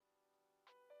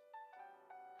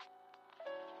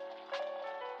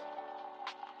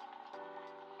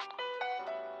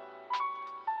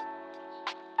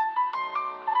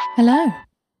Hello.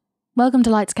 Welcome to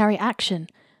Lights Carry Action.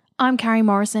 I'm Carrie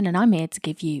Morrison and I'm here to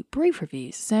give you brief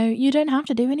reviews so you don't have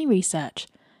to do any research.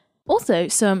 Also,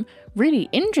 some really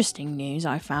interesting news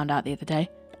I found out the other day.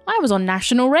 I was on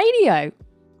national radio.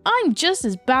 I'm just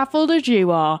as baffled as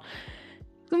you are.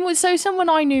 So someone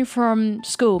I knew from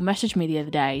school messaged me the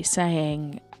other day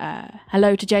saying,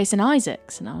 hello to Jason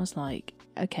Isaacs. And I was like,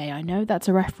 okay, I know that's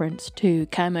a reference to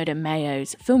Kermode and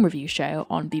Mayo's film review show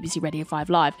on BBC Radio 5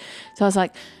 Live. So I was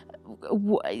like,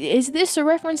 is this a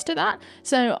reference to that?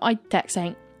 So I text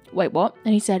saying, wait, what?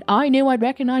 And he said, I knew I'd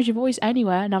recognize your voice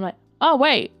anywhere. And I'm like, oh,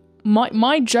 wait,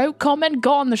 my joke comment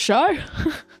got on the show?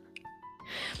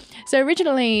 So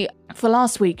originally, for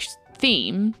last week's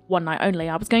theme, One Night Only,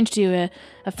 I was going to do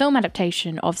a film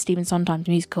adaptation of Stephen Sondheim's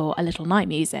musical A Little Night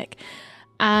Music.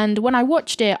 And when I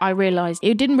watched it, I realised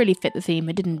it didn't really fit the theme.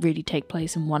 It didn't really take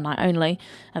place in One Night Only,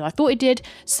 as I thought it did.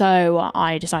 So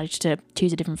I decided to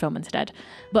choose a different film instead.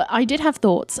 But I did have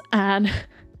thoughts, and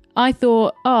I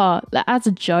thought, as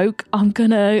a joke, I'm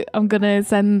gonna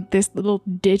send this little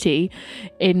ditty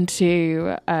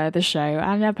into the show,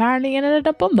 and apparently it ended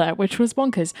up on there, which was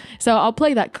bonkers. So I'll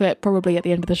play that clip probably at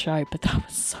the end of the show. But that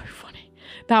was so funny.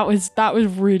 That was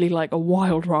really like a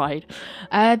wild ride.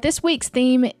 This week's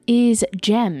theme is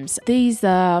gems. These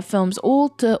are films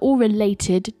all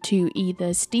related to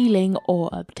either stealing or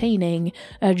obtaining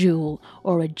a jewel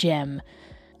or a gem.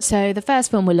 So the first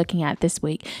film we're looking at this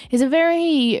week is a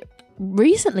very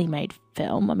recently made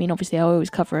film. I mean, obviously I always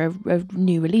cover a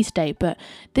new release date, but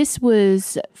this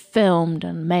was filmed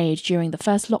and made during the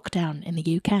first lockdown in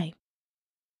the UK.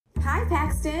 Hi,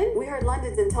 Paxton. We heard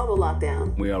London's in total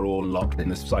lockdown. We are all locked in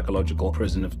this psychological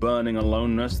prison of burning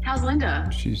aloneness. How's Linda?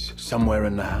 She's somewhere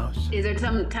in the house. Is there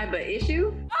some type of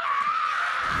issue?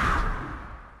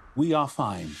 We are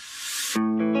fine.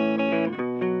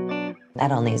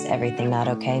 Not only is everything not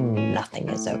okay, nothing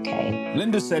is okay.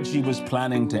 Linda said she was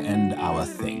planning to end our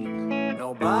thing.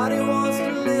 Nobody wants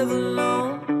to live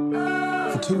alone.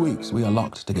 For 2 weeks, we are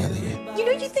locked together here. You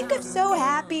know, you think I'm so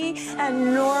happy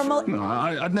and normal. No,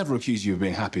 I'd never accuse you of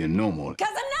being happy and normal.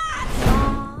 Because I'm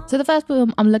not! So the first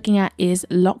film I'm looking at is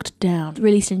Locked Down,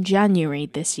 released in January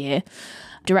this year,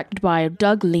 directed by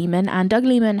Doug Liman. And Doug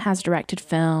Liman has directed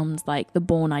films like The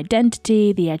Bourne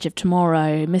Identity, The Edge of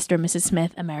Tomorrow, Mr. and Mrs.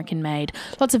 Smith, American Made.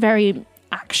 Lots of very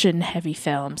action-heavy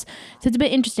films. So it's a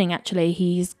bit interesting, actually.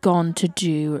 He's gone to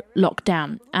do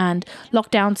Lockdown. And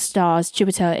Lockdown stars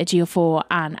Chiwetel Ejiofor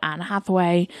and Anne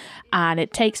Hathaway. And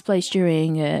it takes place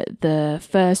during the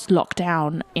first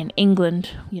lockdown in England,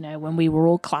 you know, when we were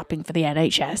all clapping for the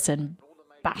NHS and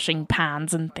bashing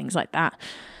pans and things like that.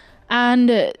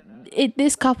 And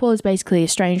this couple is basically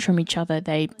estranged from each other.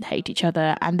 They hate each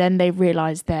other, and then they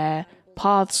realise their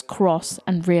paths cross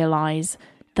and realise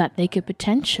that they could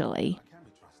potentially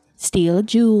steal a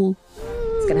jewel.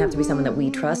 It's gonna have to be someone that we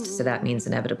trust, so that means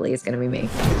inevitably it's gonna be me.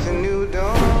 It's a new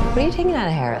dawn. What are you taking out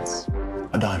of Harrods?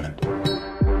 A diamond.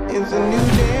 It's a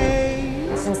new day.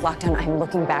 Since lockdown, I'm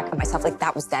looking back at myself like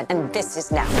that was then, and this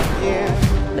is now.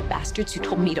 Yeah. The bastards who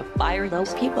told me to fire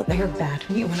those people, they are bad.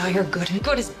 You and I are good, and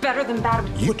good is better than bad.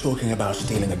 You were talking about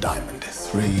stealing a diamond.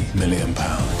 £3 million.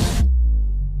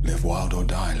 Live wild or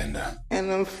die, Linda.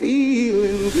 And I'm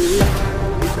feeling good.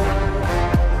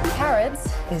 Harrods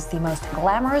is the most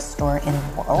glamorous store in the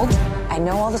world. I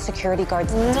know all the security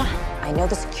guards. I know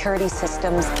the security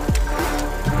systems.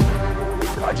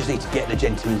 I just need to get the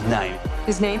gentleman's name.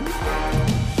 His name?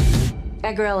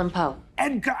 Edgar Allan Poe.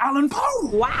 Edgar Allan Poe!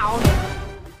 Wow.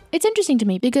 It's interesting to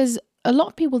me because a lot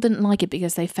of people didn't like it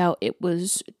because they felt it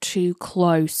was too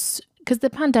close, because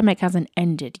the pandemic hasn't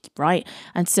ended, right?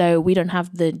 And so we don't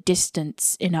have the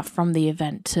distance enough from the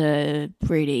event to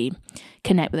really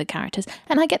connect with the characters.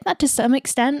 And I get that to some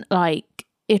extent. Like,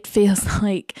 it feels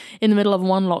like in the middle of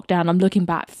one lockdown, I'm looking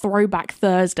back, throwback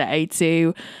Thursday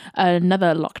to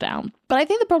another lockdown. But I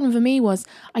think the problem for me was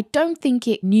I don't think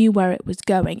it knew where it was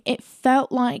going. It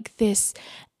felt like this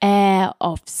air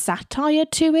of satire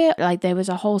to it. Like, there was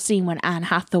a whole scene when Anne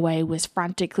Hathaway was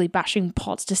frantically bashing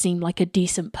pots to seem like a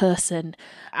decent person,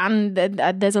 and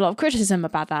there's a lot of criticism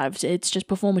about that. It's just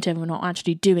performative, we're not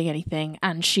actually doing anything,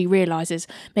 and she realizes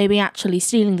maybe actually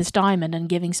stealing this diamond and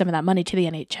giving some of that money to the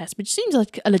NHS, which seems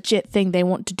like a legit thing they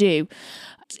want to do.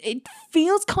 It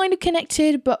feels kind of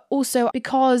connected, but also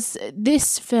because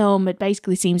this film, it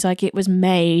basically seems like it was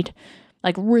made,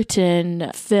 like written,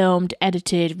 filmed,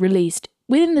 edited, released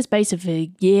within the space of a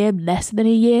year, less than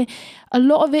a year. A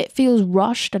lot of it feels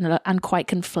rushed and quite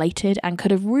conflated, and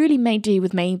could have really made do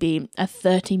with maybe a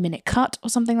 30-minute cut or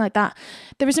something like that.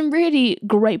 There are some really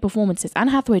great performances. Anne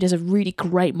Hathaway does a really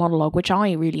great monologue, which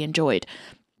I really enjoyed.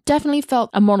 Definitely felt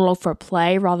a monologue for a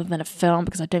play rather than a film,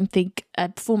 because I don't think a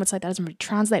performance like that doesn't really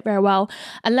translate very well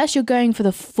unless you're going for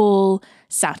the full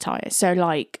satire. So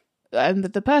like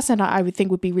the person I would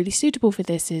think would be really suitable for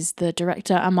this is the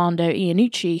director Armando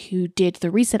Iannucci, who did the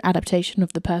recent adaptation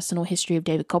of The Personal History of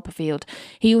David Copperfield.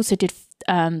 He also did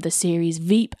the series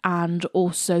Veep and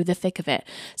also The Thick of It.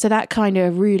 So that kind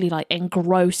of really like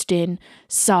engrossed in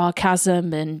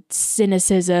sarcasm and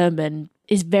cynicism and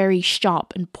is very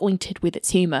sharp and pointed with its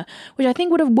humour, which I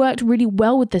think would have worked really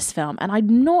well with this film. And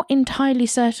I'm not entirely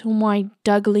certain why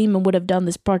Doug Liman would have done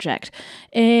this project.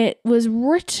 It was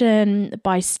written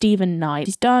by Stephen Knight.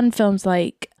 He's done films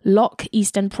like Locke,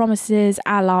 East End Promises,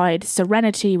 Allied,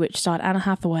 Serenity, which starred Anne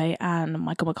Hathaway and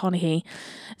Michael McConaughey.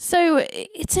 So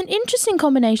it's an interesting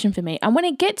combination for me. And when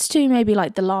it gets to maybe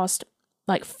like the last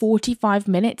 45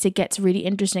 minutes, it gets really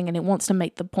interesting, and it wants to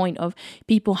make the point of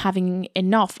people having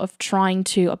enough of trying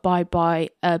to abide by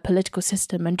a political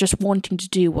system and just wanting to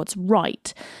do what's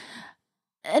right.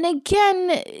 And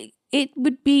again, it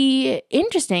would be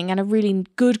interesting and a really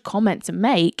good comment to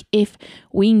make if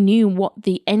we knew what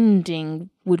the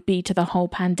ending would be to the whole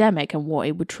pandemic and what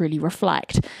it would truly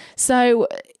reflect. So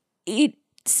it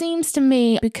seems to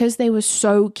me, because they were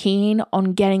so keen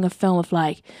on getting a film of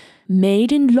like,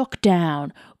 made in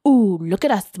lockdown, ooh, look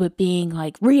at us, we're being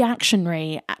like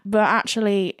reactionary, but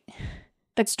actually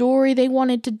the story they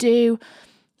wanted to do,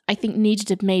 I think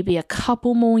needed maybe a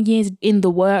couple more years in the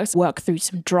works, work through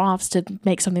some drafts to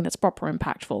make something that's proper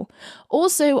impactful.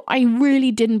 Also, I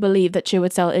really didn't believe that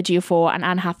Chiwetel Ejiofor and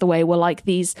Anne Hathaway were like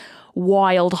these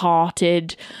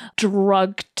wild-hearted,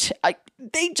 drugged,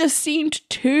 they just seemed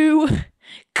too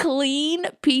clean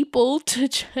people to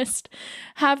just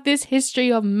have this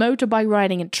history of motorbike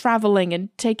riding and traveling and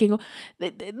taking.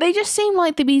 They just seem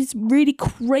like these really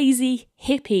crazy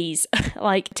hippies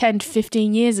like 10 to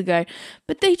 15 years ago,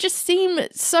 but they just seem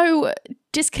so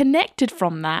disconnected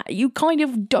from that. You kind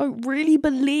of don't really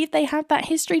believe they have that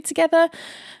history together,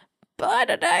 but I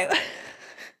don't know.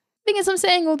 Thing is, I'm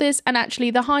saying all this, and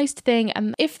actually the heist thing,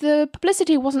 and if the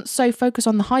publicity wasn't so focused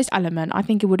on the heist element, I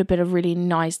think it would have been a really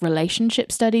nice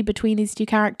relationship study between these two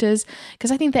characters,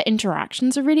 because I think their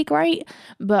interactions are really great.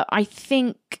 But I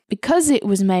think because it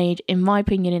was made, in my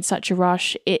opinion, in such a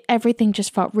rush, everything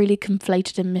just felt really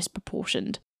conflated and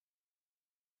misproportioned.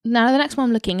 Now, the next one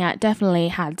I'm looking at definitely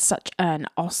had such an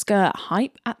Oscar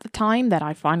hype at the time that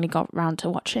I finally got around to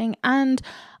watching, and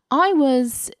I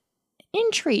was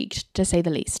intrigued, to say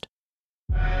the least.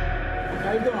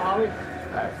 How you doing, Holly?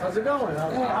 How's it going?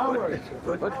 How are you?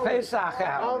 Good Pesach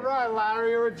out. All right,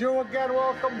 Larry, you're a Jew again.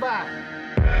 Welcome back.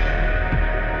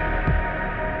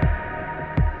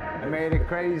 I made a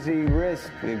crazy risk,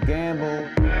 a gamble,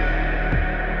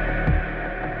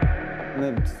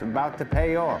 and it's about to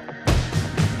pay off.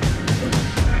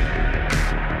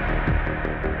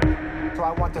 So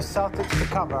I want the Celtics to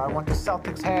cover. I want the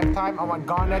Celtics halftime. I want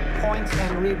Garnett points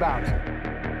and rebounds.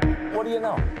 What do you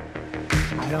know?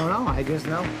 I don't know. I just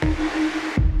know.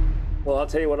 Well, I'll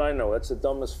tell you what I know. That's the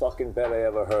dumbest fucking bet I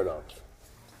ever heard of.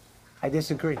 I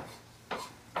disagree.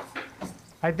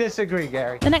 I disagree,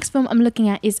 Gary. The next film I'm looking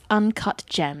at is Uncut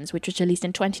Gems, which was released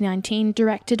in 2019,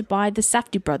 directed by the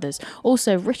Safdie brothers,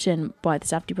 also written by the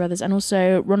Safdie brothers, and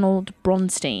also Ronald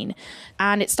Bronstein.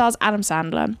 And it stars Adam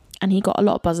Sandler, and he got a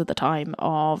lot of buzz at the time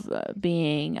of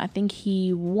being, I think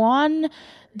he won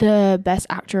the Best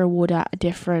Actor award at a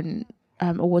different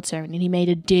award ceremony, and he made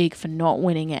a dig for not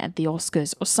winning it at the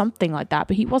Oscars or something like that,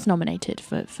 but he was nominated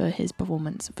for his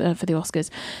performance for the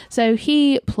Oscars. So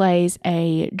he plays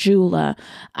a jeweler,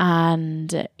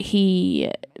 and he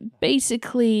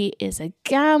basically is a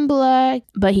gambler,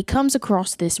 but he comes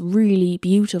across this really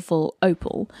beautiful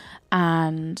opal,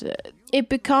 and it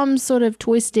becomes sort of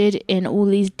twisted in all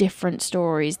these different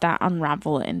stories that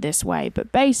unravel in this way.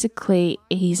 But basically,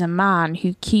 he's a man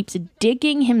who keeps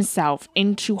digging himself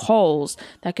into holes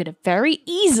that could have very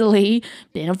easily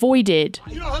been avoided.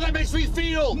 You know how that makes me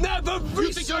feel? Never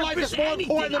You think your life is more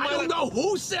important than my life? I don't know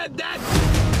who said that.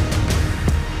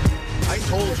 I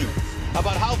told you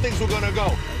about how things were gonna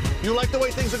go. You like the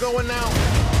way things are going now?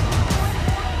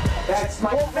 That's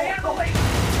my family.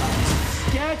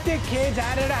 Get the kids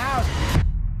out of the house.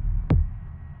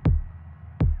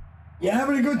 You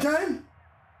having a good time?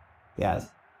 Yes.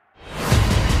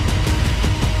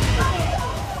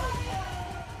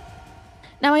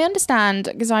 Now, I understand,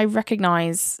 because I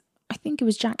recognise, I think it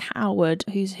was Jack Howard,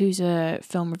 who's a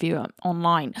film reviewer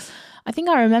online. I think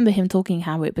I remember him talking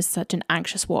how it was such an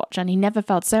anxious watch, and he never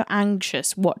felt so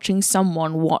anxious watching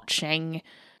someone watching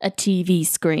a TV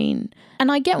screen.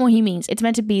 And I get what he means. It's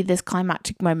meant to be this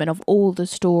climactic moment of all the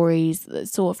stories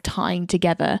sort of tying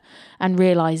together and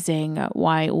realizing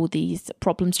why all these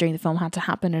problems during the film had to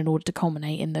happen in order to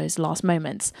culminate in those last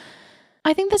moments.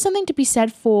 I think there's something to be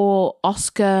said for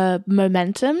Oscar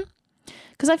momentum,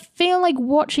 because I feel like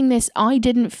watching this, I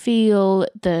didn't feel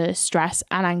the stress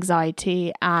and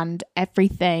anxiety and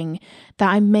everything that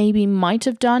I maybe might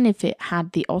have done if it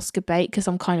had the Oscar bait, because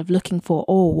I'm kind of looking for,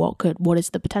 what is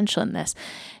the potential in this?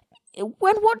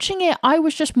 When watching it, I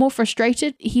was just more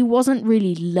frustrated. He wasn't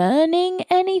really learning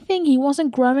anything. He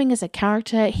wasn't growing as a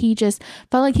character. He just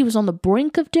felt like he was on the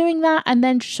brink of doing that and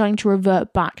then trying to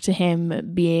revert back to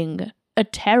him being a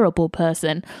terrible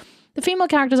person. The female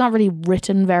characters aren't really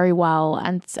written very well,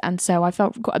 and so I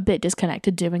felt a bit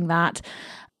disconnected doing that.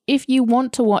 If you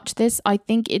want to watch this, I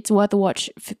think it's worth a watch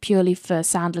purely for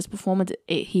Sandler's performance.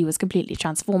 He was completely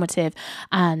transformative,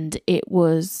 and it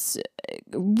was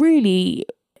really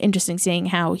interesting seeing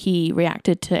how he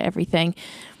reacted to everything.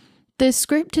 The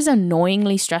script is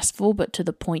annoyingly stressful, but to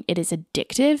the point it is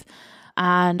addictive,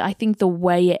 and I think the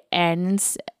way it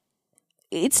ends,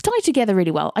 it's tied together really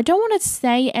well. I don't want to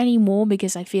say any more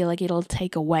because I feel like it'll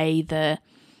take away the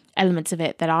elements of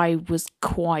it that I was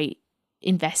quite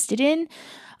invested in.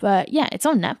 But yeah, it's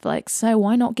on Netflix, so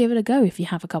why not give it a go if you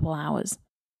have a couple hours?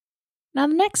 Now,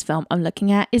 the next film I'm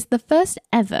looking at is the first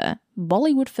ever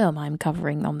Bollywood film I'm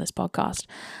covering on this podcast.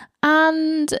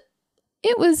 And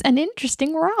it was an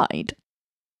interesting ride.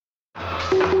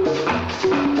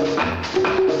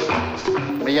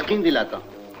 मैं यकीन दिलाता हूं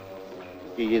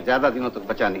कि ये ज्यादा दिनों तक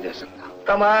बचा नहीं रह सकता।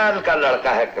 कमाल का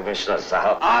लड़का है कमिश्नर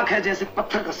साहब, आंख है जैसे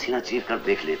पत्थर का सीना चीर कर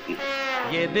देख लेती है।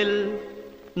 ये दिल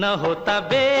न होता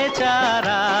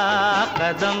बेचारा,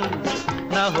 कदम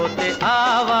न होते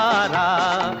आवारा.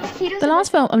 The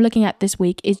last film I'm looking at this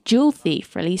week is Jewel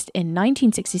Thief, released in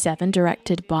 1967,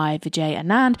 directed by Vijay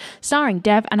Anand, starring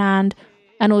Dev Anand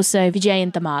and also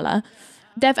Vijay Thamala.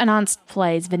 Dev Anand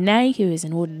plays Vinay, who is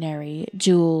an ordinary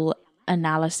jewel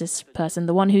analysis person,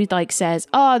 the one who says,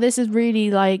 this is really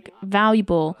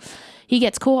valuable. He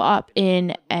gets caught up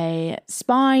in a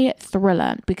spy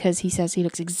thriller because he says he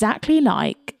looks exactly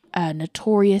like a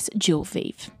notorious jewel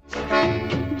thief.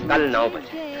 कल 9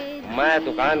 बजे मैं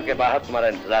दुकान के बाहर तुम्हारा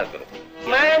इंतजार करूंगा।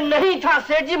 मैं नहीं था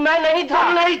सेठ जी, मैं नहीं था।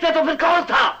 नहीं थे तो फिर कौन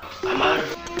था? अमर।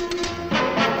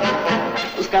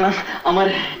 उसका नाम अमर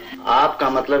है। आपका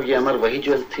मतलब ये अमर वही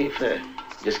ज्वेल थीफ है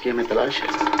जिसकी हमें तलाश है?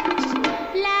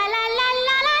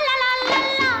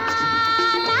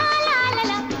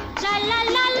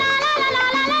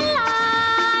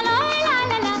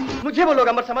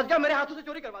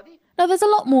 Now, there's a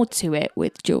lot more to it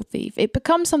with Jewel Thief. It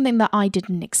becomes something that I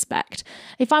didn't expect.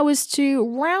 If I was to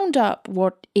round up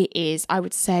what it is, I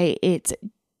would say it's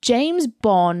James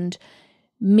Bond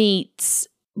meets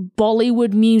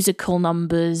Bollywood musical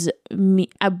numbers,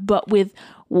 but with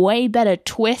way better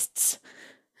twists.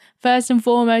 First and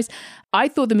foremost, I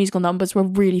thought the musical numbers were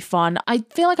really fun. I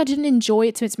feel like I didn't enjoy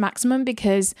it to its maximum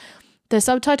because the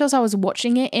subtitles I was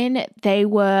watching it in, they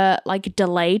were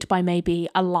delayed by maybe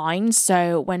a line.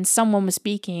 So when someone was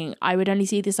speaking, I would only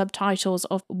see the subtitles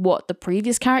of what the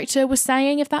previous character was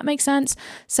saying, if that makes sense.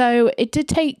 So it did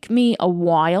take me a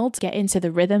while to get into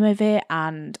the rhythm of it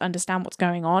and understand what's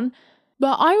going on.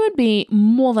 But I would be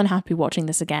more than happy watching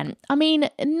this again. I mean,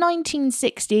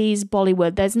 1960s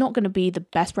Bollywood, there's not going to be the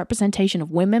best representation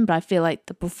of women, but I feel like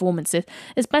the performances,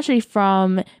 especially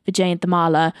from Vijay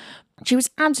Thamala, she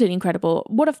was absolutely incredible.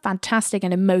 What a fantastic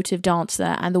and emotive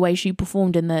dancer, and the way she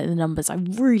performed in the numbers, I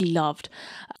really loved.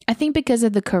 I think because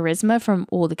of the charisma from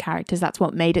all the characters, that's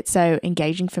what made it so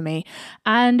engaging for me.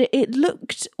 And it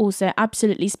looked also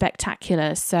absolutely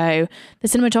spectacular. So the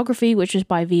cinematography, which was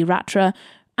by V. Ratra,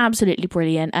 absolutely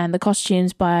brilliant. And the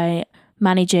costumes by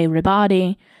Mani J.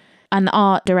 Ribadi, and the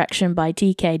art direction by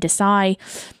T.K. Desai.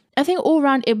 I think all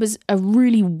around it was a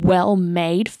really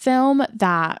well-made film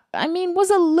that, was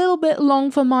a little bit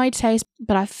long for my taste,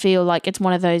 but I feel like it's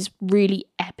one of those really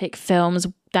epic films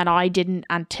that I didn't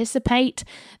anticipate,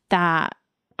 that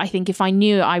I think if I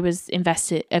knew I was going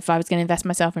to invest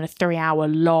myself in a 3-hour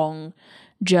long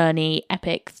journey,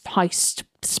 epic heist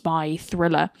spy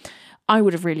thriller, I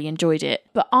would have really enjoyed it.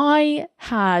 But I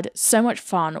had so much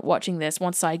fun watching this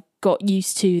once I got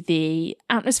used to the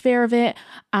atmosphere of it,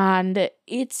 and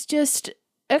it's just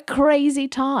a crazy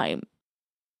time.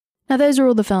 Now, those are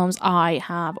all the films I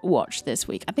have watched this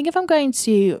week. I think if I'm going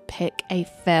to pick a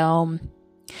film,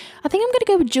 I think I'm going to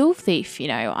go with Jewel Thief.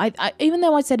 I even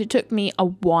though I said it took me a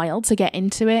while to get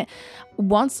into it,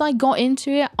 once I got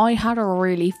into it, I had a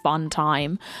really fun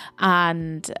time.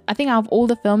 And I think out of all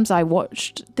the films I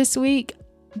watched this week,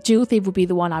 Jewel Thief would be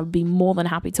the one I would be more than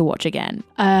happy to watch again.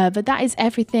 But that is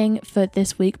everything for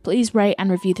this week. Please rate and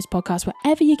review this podcast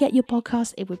wherever you get your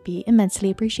podcast. It would be immensely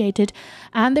appreciated.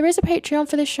 And there is a Patreon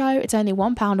for this show. It's only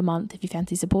 £1 a month if you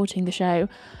fancy supporting the show.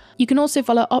 You can also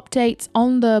follow updates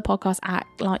on the podcast at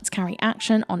Lights Carry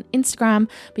Action on Instagram,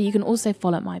 but you can also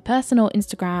follow my personal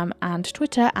Instagram and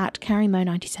Twitter at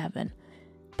CarryMo97.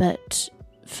 But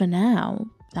for now,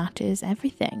 that is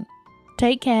everything.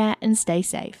 Take care and stay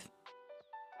safe.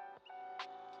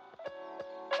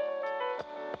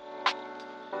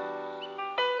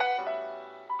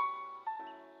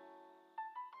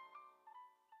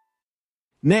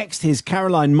 Next is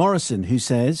Caroline Morrison, who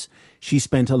says she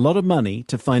spent a lot of money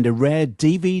to find a rare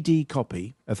DVD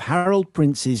copy of Harold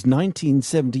Prince's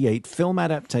 1978 film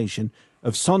adaptation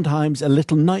of Sondheim's A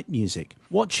Little Night Music.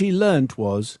 What she learnt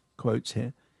was, quotes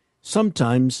here,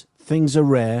 sometimes things are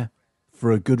rare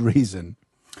for a good reason.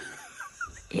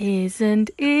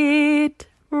 Isn't it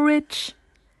rich?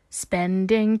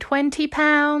 Spending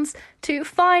 £20 to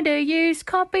find a used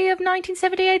copy of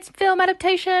 1978's film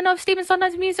adaptation of Stephen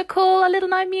Sondheim's musical A Little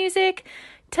Night Music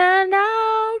turned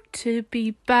out to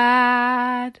be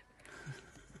bad.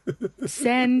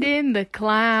 Send in the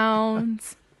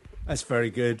clowns. That's very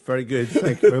good, very good.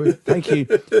 Thank you,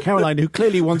 Caroline, who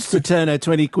clearly wants to turn her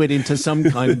 20 quid into some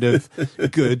kind of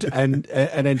good and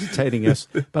entertaining us.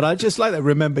 But I just like that.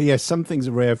 Remember, yes, some things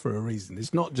are rare for a reason.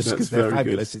 It's not just because they're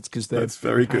fabulous. It's because they're. That's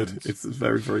very good. It's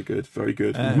very, very good. Very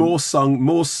good. More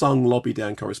sung lobby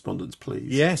down correspondence,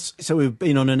 please. Yes. So we've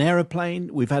been on an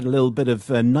aeroplane. We've had a little bit of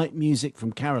night music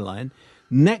from Caroline.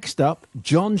 Next up,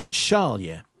 John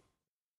Charlier.